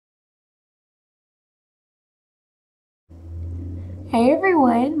Hey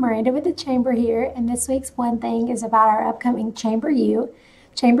everyone, Miranda with the Chamber here, and this week's One Thing is about our upcoming ChamberU.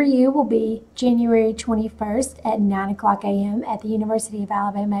 ChamberU will be January 21st at 9 o'clock a.m. at the University of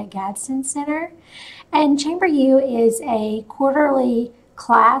Alabama at Gadsden Center. And ChamberU is a quarterly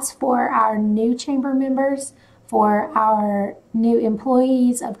class for our new Chamber members, for our new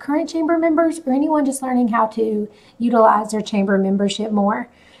employees of current Chamber members, or anyone just learning how to utilize their Chamber membership more.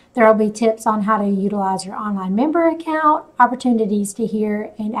 There will be tips on how to utilize your online member account, opportunities to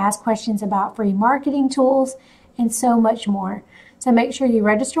hear and ask questions about free marketing tools, and so much more. So make sure you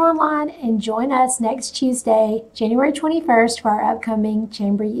register online and join us next Tuesday, January 21st, for our upcoming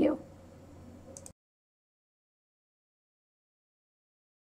ChamberU.